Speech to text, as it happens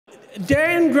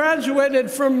Dan graduated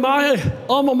from my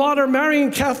alma mater,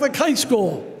 Marian Catholic High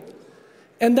School.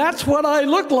 And that's what I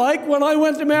looked like when I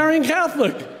went to Marian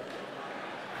Catholic.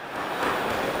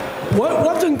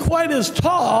 Wasn't quite as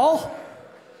tall,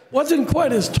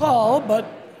 but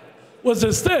was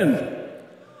as thin.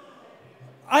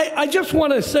 I just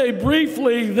want to say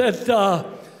briefly that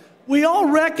we all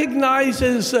recognize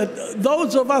that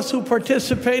those of us who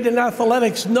participate in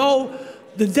athletics know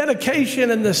the dedication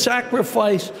and the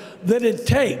sacrifice that it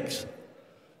takes.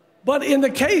 But in the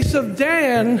case of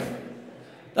Dan,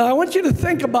 I want you to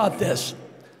think about this.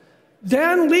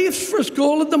 Dan leaves for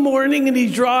school in the morning and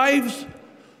he drives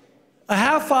a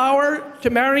half hour to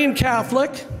Marian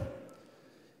Catholic,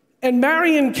 and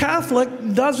Marian Catholic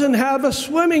doesn't have a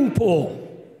swimming pool.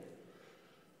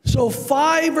 So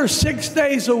 5 or 6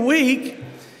 days a week,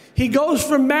 he goes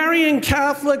from Marian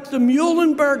Catholic to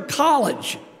Muhlenberg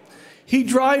College. He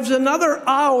drives another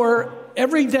hour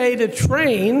every day to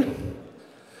train,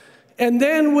 and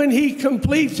then when he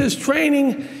completes his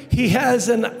training, he has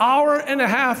an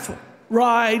hour-and-a-half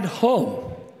ride home.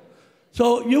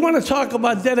 So you want to talk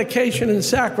about dedication and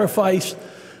sacrifice.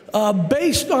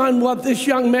 Based on what this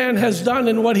young man has done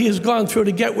and what he has gone through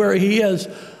to get where he is,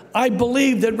 I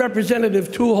believe that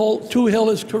Representative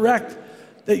Toohill is correct,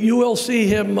 that you will see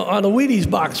him on a Wheaties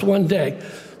box one day.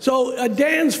 So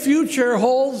Dan's future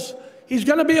holds, he's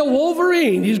going to be a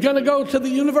Wolverine. He's going to go to the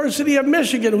University of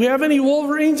Michigan. Do we have any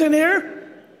Wolverines in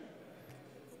here?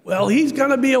 Well, he's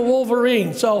going to be a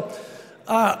Wolverine. So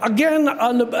again,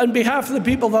 on behalf of the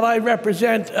people that I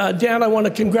represent, Dan, I want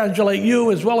to congratulate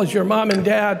you as well as your mom and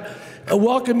dad,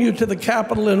 welcome you to the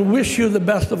Capitol, and wish you the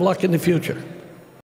best of luck in the future.